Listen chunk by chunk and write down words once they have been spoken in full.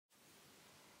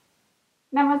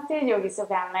Namaste yogis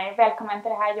och vänner, välkommen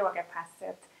till det här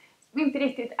yogapasset. Som inte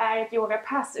riktigt är ett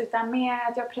yogapass utan mer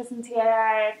att jag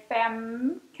presenterar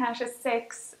 5, kanske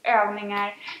 6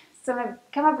 övningar som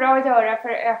kan vara bra att göra för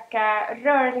att öka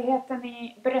rörligheten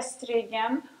i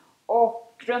bröstryggen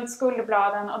och runt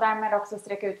skulderbladen och därmed också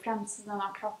sträcka ut framsidan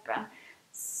av kroppen.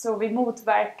 Så vi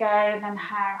motverkar den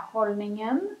här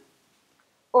hållningen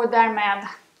och därmed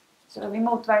så vi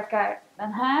motverkar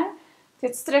den här. Till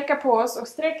att sträcka på oss, och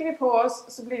sträcker vi på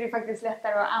oss så blir det faktiskt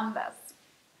lättare att andas.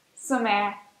 Som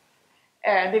är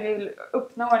det vi vill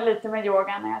uppnå lite med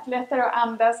yogan, är att lättare att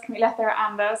andas, kan vi lättare att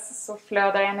andas så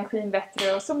flödar energin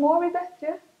bättre och så mår vi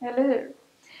bättre, eller hur?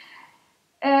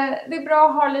 Det är bra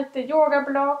att ha lite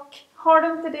yogablock. Har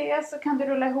du inte det så kan du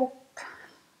rulla ihop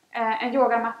en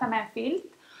yogamatta med en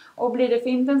filt. Och blir det för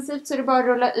intensivt så är det bara att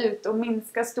rulla ut och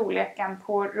minska storleken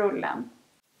på rullen.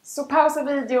 Så pausa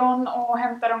videon och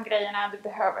hämta de grejerna du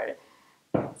behöver.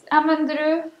 Använder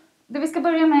du, det vi ska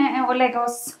börja med är att lägga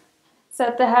oss så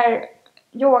att det här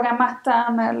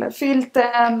yogamattan eller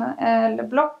filten eller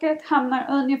blocket hamnar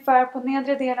ungefär på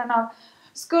nedre delen av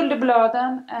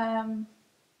skulderbladen.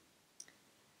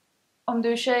 Om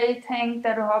du är tjej, tänk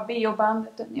där du har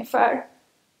bh-bandet ungefär.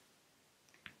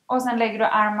 Och sen lägger du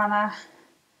armarna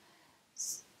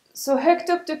så högt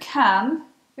upp du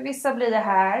kan. För vissa blir det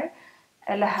här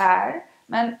eller här.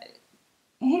 Men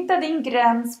hitta din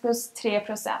gräns plus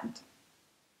 3%.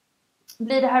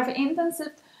 Blir det här för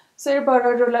intensivt så är det bara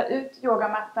att rulla ut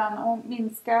yogamattan och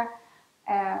minska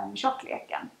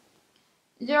tjockleken.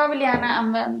 Jag vill gärna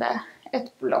använda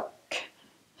ett block.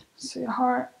 Så jag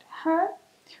har det här.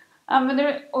 Använder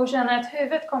du och känner att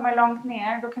huvudet kommer långt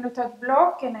ner, då kan du ta ett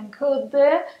block eller en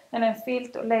kudde eller en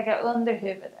filt och lägga under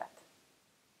huvudet.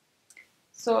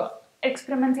 Så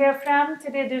experimentera fram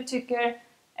till det du tycker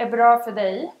är bra för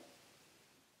dig.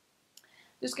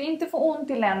 Du ska inte få ont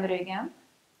i ländryggen.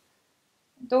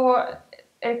 Då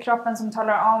är det kroppen som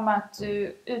talar om att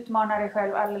du utmanar dig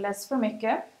själv alldeles för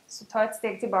mycket. Så ta ett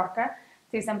steg tillbaka.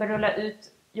 Till exempel rulla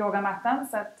ut yogamattan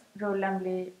så att rullen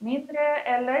blir mindre.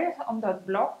 Eller om du har ett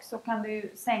block så kan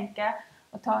du sänka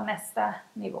och ta nästa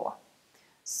nivå.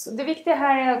 Så det viktiga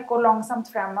här är att gå långsamt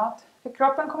framåt. För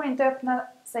kroppen kommer inte öppna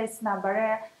sig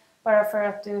snabbare bara för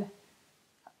att du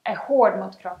är hård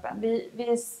mot kroppen.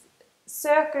 Vi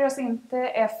söker oss inte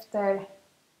efter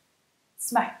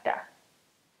smärta.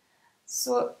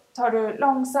 Så tar du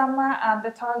långsamma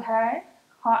andetag här.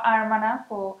 Ha armarna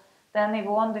på den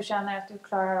nivån du känner att du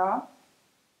klarar av.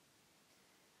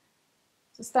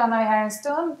 Så stannar vi här en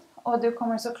stund och du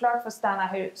kommer såklart få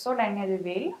stanna så länge du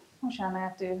vill. Och känner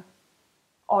att du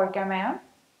orkar med.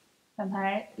 Den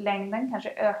här längden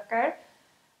kanske ökar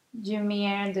ju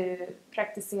mer du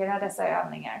praktiserar dessa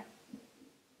övningar.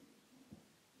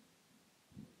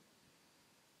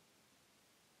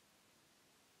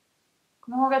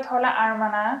 Kom ihåg att hålla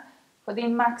armarna på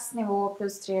din maxnivå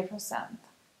plus 3%.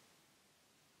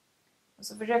 Och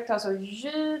så försök ta så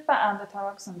djupa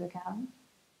andetag som du kan.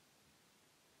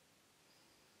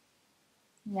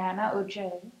 Gärna udga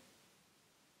i.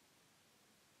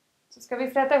 Så ska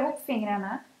vi fläta ihop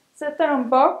fingrarna. Sätta dem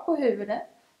bak på huvudet.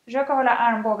 Försök att hålla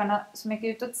armbågarna så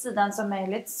mycket utåt sidan som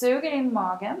möjligt. Suger in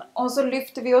magen. Och så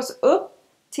lyfter vi oss upp.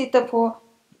 Titta på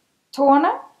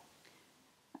tårna.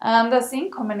 Andas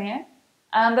in, kommer ner.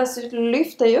 Andas ut,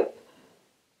 lyft dig upp.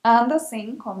 Andas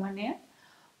in, kommer ner.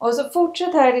 Och så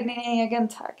fortsätt här i din egen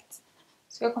takt.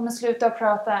 Så jag kommer sluta att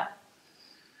prata.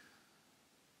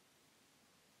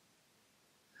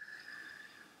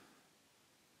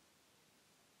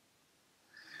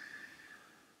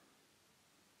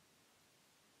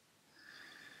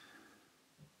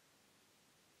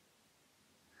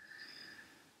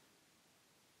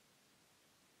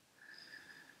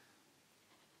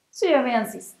 Så gör vi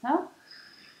en sista.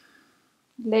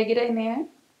 Lägger dig ner.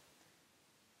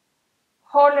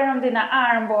 Håller om dina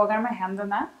armbågar med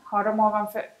händerna. Har dem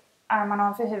armarna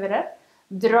ovanför huvudet.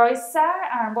 Dra isär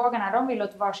armbågarna. De vill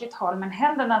åt varsitt håll. Men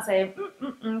händerna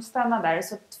säger stanna där.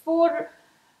 Så 2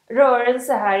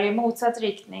 rörelser här i motsatt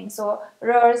riktning. Så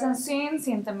rörelsen syns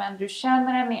inte men du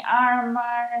känner den i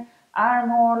armar,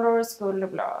 armhålor,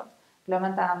 skulderblad. Glöm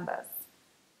inte andas.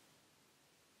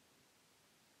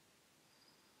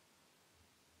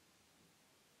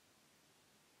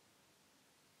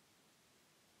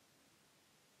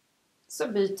 Så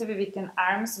byter vi vilken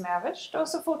arm som är överst och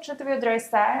så fortsätter vi att dra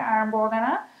isär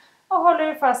armbågarna och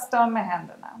håller fast dem med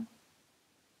händerna.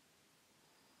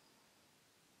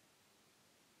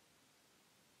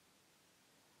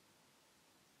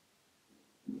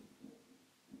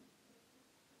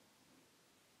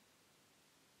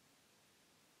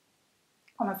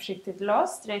 Kommer försiktigt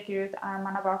loss, sträcker ut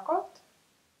armarna bakåt.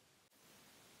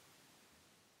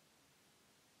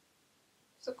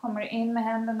 Så kommer du in med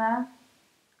händerna.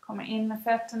 Kommer in med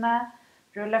fötterna.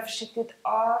 Rulla försiktigt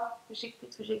av.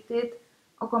 Försiktigt.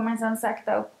 Och kommer sen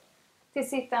sakta upp till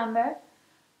sittande.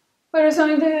 Och är det som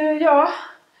du gör,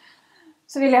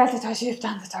 så vill jag alltid ta ett djupt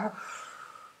andetag.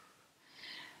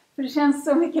 För det känns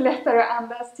så mycket lättare att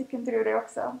andas. Tycker inte du det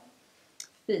också?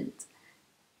 Fint.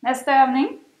 Nästa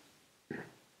övning.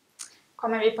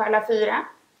 Kommer vi på alla 4.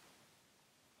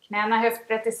 Knäna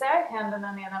höftbrett isär,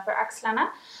 händerna nedanför axlarna.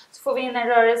 Så får vi in en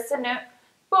rörelse nu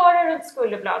bara runt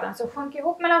skulderbladen. Så sjunk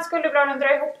ihop mellan skulderbladen,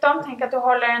 dra ihop dem. Tänk att du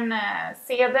håller en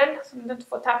sedel som du inte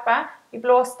får tappa i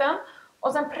blåsten.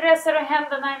 Och sen pressar du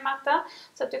händerna i mattan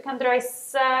så att du kan dra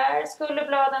isär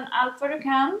skulderbladen allt vad du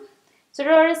kan. Så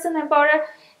rörelsen är bara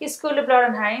i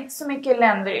skulderbladen här, inte så mycket i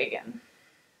ländryggen.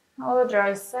 Och dra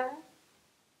isär.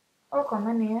 Och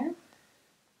kommer ner.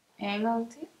 En gång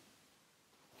till.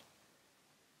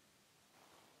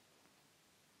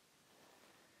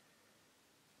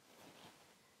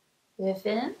 Det är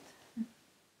fint.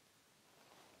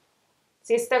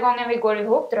 Sista gången vi går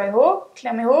ihop, dra ihop,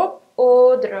 kläm ihop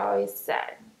och dra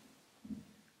isär.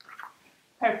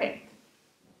 Perfekt.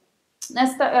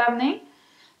 Nästa övning.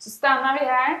 Så stannar vi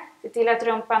här. Se till att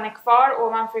rumpan är kvar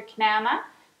ovanför knäna.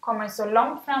 Kommer så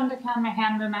långt fram du kan med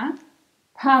händerna.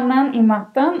 Pannan i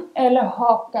mattan eller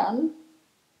hakan.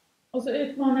 Och så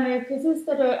utmanar du precis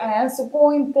där du är. Så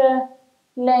gå inte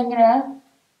längre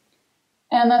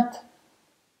än att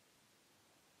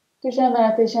du känner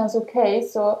att det känns okej.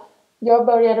 Så jag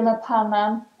började med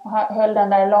pannan och höll den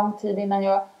där lång tid innan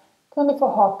jag kunde få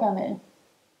hakan i.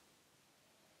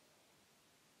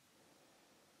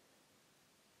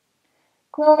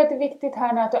 Kom ihåg att det är viktigt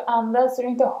här nu att du andas så du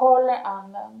inte håller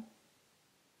anden.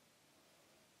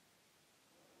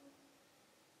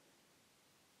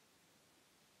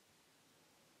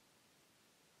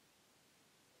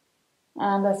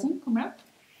 Andas in, kommer upp.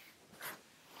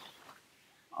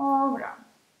 Och bra.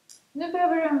 Nu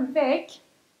behöver du en vägg.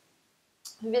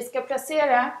 Vi ska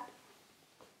placera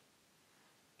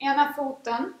ena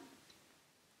foten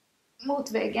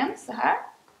mot väggen så här.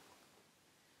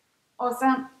 Och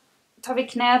sen tar vi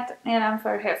knät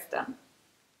nedanför höften.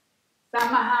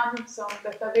 Samma hand som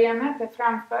detta benet är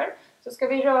framför. Så ska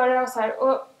vi röra oss här.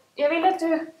 Och jag vill att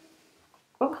du...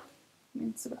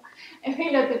 inte så bra. Jag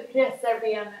vill att du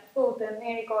pressar foten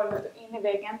ner i golvet och in i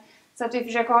väggen. Så att vi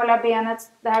försöker hålla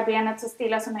det här benet så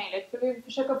stilla som möjligt. För vi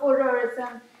försöker få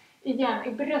rörelsen igen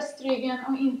i bröstryggen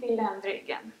och inte i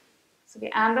ländryggen. Så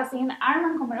vi andas in,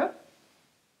 armen kommer upp.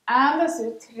 Andas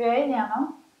ut, trä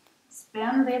igenom.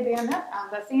 Spänn det benet,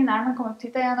 andas in, armen kommer upp,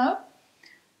 titta gärna upp.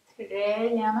 Trä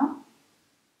igenom.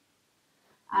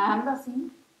 Andas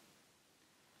in.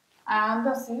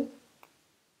 Andas ut.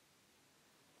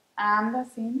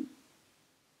 Andas in.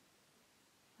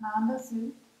 Andas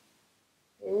ut.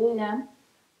 Igen.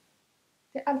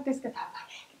 Det alltid ska tappa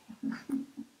vägen.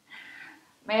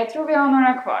 Men jag tror vi har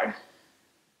några kvar.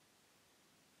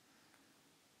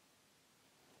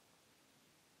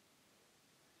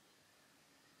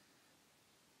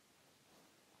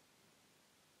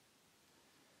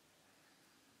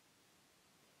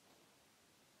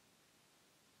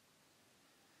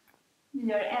 Vi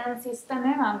gör en sista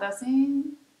nu. Andas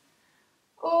in.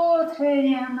 Och trä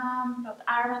igenom. Låt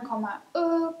armen komma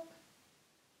upp.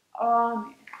 Och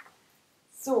ner.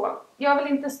 Så. Jag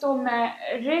vill inte stå med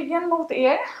ryggen mot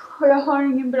er. Och jag har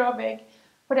ingen bra vägg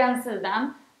på den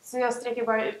sidan. Så jag sträcker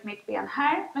bara ut mitt ben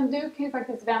här. Men du kan ju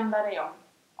faktiskt vända dig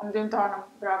om du inte har någon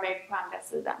bra vägg på andra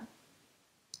sidan.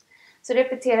 Så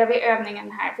repeterar vi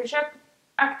övningen här. Försök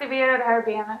aktivera det här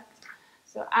benet.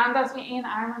 Så andas vi in,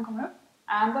 armen kommer upp.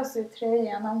 Andas ut, trä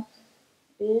igenom.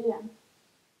 Igen.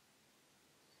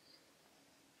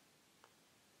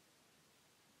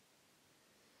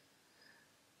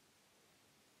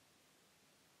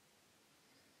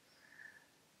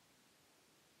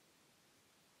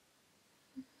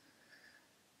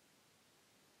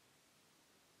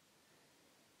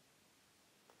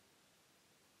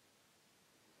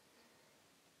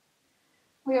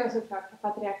 Och jag har såklart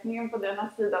tappat räkningen på denna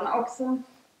sidan också.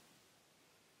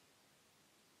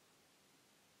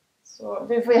 Så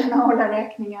du får gärna hålla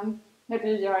räkningen när du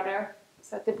gör det.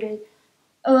 Så att det blir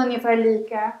ungefär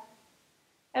lika.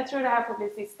 Jag tror det här får bli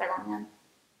sista gången.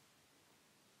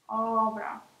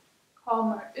 Bra.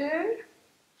 Kommer ur.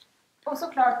 Och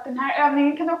såklart, den här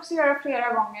övningen kan du också göra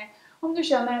flera gånger. Om du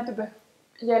känner att du behöver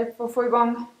hjälp att få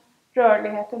igång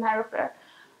rörligheten här uppe.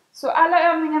 Så alla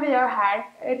övningar vi gör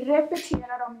här,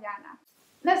 repetera dem gärna.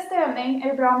 Nästa övning är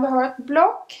det bra om du har ett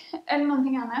block eller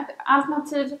någonting annat.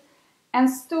 Alternativt en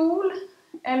stol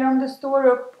eller om du står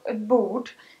upp ett bord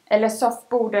eller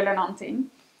soffbord eller någonting.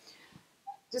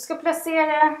 Du ska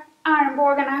placera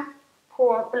armbågarna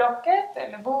på blocket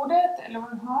eller bordet eller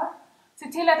vad du har.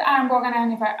 Se till att armbågarna är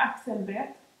ungefär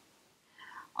axelbrett.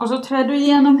 Och så trär du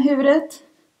igenom huvudet.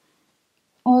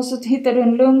 Och så hittar du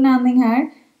en lugn andning här.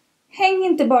 Häng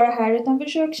inte bara här utan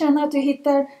försök känna att du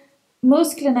hittar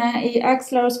musklerna i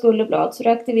axlar och skulderblad så du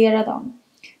aktiverar dem.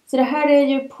 Så det här är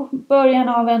ju början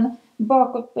av en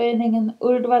bakåtböjning, en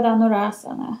urdhva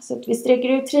dhanurasana. Så att vi sträcker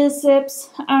ut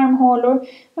triceps, armhålor.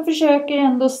 Men försöker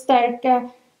ändå stärka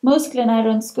musklerna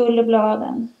runt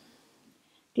skulderbladen.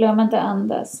 Glöm inte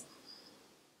andas.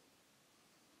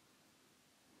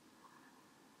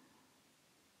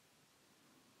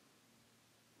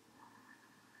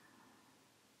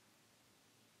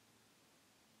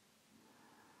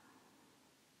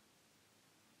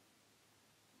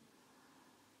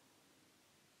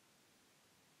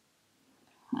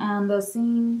 Andas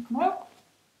in, kom upp.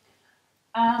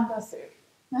 Andas ut.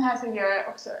 Den här så gör jag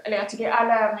också, eller jag tycker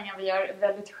alla övningar vi gör är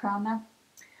väldigt sköna.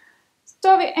 Så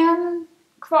har vi en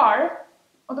kvar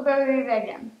och då behöver vi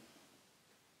väggen.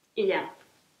 Igen.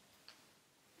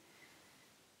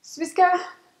 Så vi ska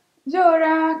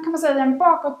göra, kan man säga, en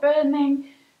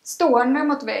bakåtböjning stående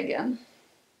mot väggen.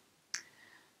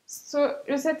 Så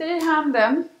du sätter i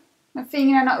handen med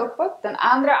fingrarna uppåt, den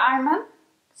andra armen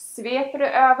sveper du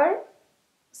över.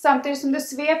 Samtidigt som du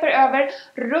sveper över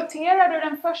roterar du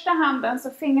den första handen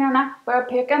så fingrarna börjar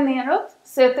peka neråt.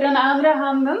 Sätter den andra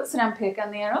handen så den pekar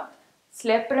neråt.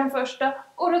 Släpper den första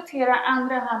och roterar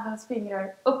andra handens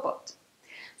fingrar uppåt.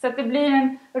 Så att det blir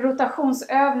en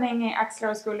rotationsövning i axlar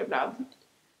och skulderblad.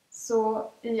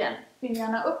 Så igen,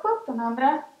 fingrarna uppåt, den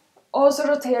andra. Och så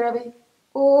roterar vi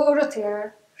och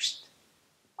roterar.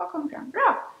 Och kommer fram.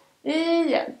 Bra.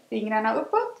 Igen, fingrarna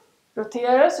uppåt.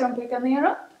 Roterar så de pekar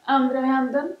neråt. Andra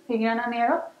handen, fingrarna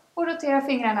neråt och rotera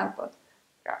fingrarna uppåt.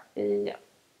 Bra, igen.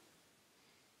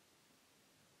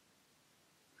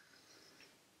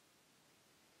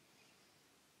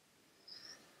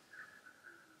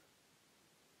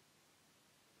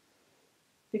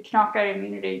 Det knakar i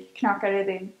min rygg, knakar i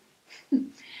din.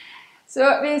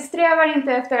 Så vi strävar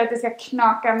inte efter att det ska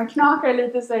knaka, men knakar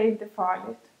lite så är det inte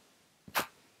farligt.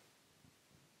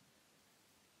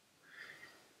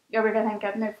 Jag brukar tänka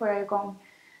att nu får jag igång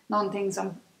någonting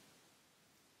som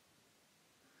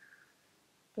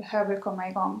behöver komma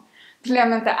igång.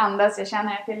 Glöm inte andas. Jag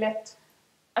känner att det är lätt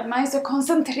att man är så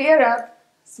koncentrerad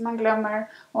så man glömmer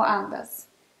att andas.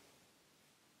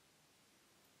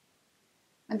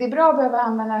 Men det är bra att behöva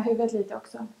använda huvudet lite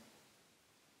också.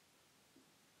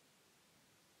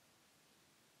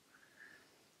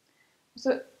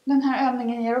 Så den här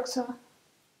övningen ger också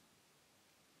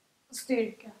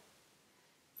styrka.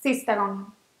 Sista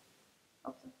gången.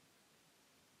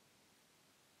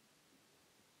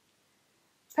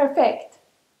 Perfekt.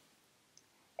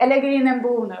 Jag lägger in en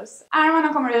bonus.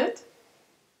 Armarna kommer ut.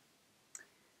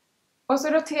 Och så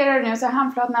roterar du nu så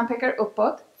handflatorna pekar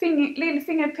uppåt.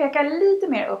 Lillfingret pekar lite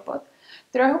mer uppåt.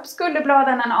 Dra ihop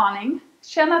skulderbladen en aning.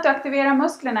 Känn att du aktiverar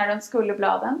musklerna runt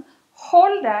skulderbladen.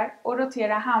 Håll där och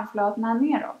rotera handflatorna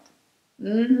neråt.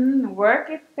 Work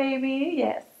it baby,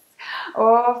 yes.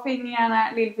 Och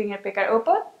lillfingret pekar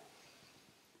uppåt.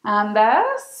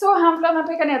 Andas. Så handflatorna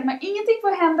pekar ner. Men ingenting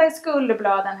får hända i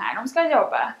skulderbladen här. De ska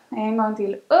jobba. En gång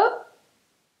till. Upp.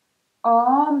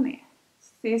 Och ner.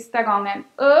 Sista gången.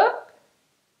 Upp.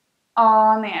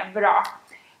 Och ner. Bra.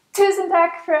 Tusen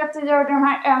tack för att du gör de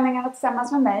här övningarna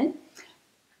tillsammans med mig.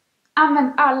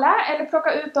 Använd alla eller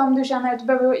plocka ut dem du känner att du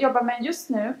behöver jobba med just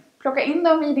nu. Plocka in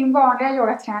dem i din vanliga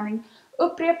yogaträning.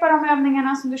 Upprepa de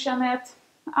övningarna som du känner att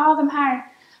de här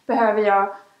behöver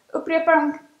jag. Upprepa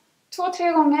dem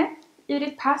 2-3 gånger i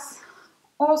ditt pass.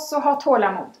 Och så ha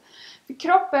tålamod. För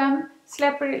kroppen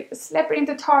släpper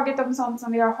inte taget om sånt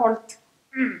som vi har hållit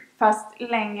fast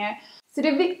länge. Så det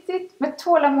är viktigt med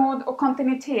tålamod och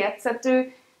kontinuitet. Så att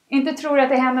du inte tror att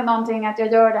det händer någonting att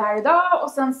jag gör det här idag.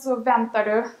 Och sen så väntar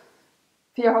du.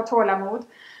 För jag har tålamod.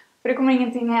 För det kommer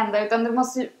ingenting hända. Utan du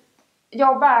måste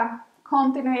jobba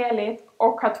kontinuerligt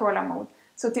och ha tålamod.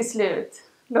 Så till slut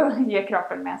ger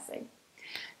kroppen med sig.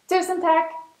 Tusen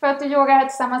tack för att du yogar här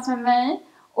tillsammans med mig.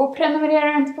 Och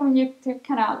prenumererar inte på min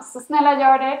YouTube-kanal. Så snälla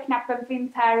gör det. Knappen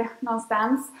finns här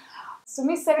någonstans. Så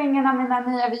missar du ingen av mina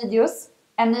nya videos.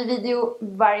 En ny video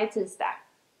varje tisdag.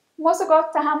 Må så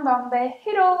gott, ta hand om dig.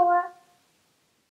 Hejdå!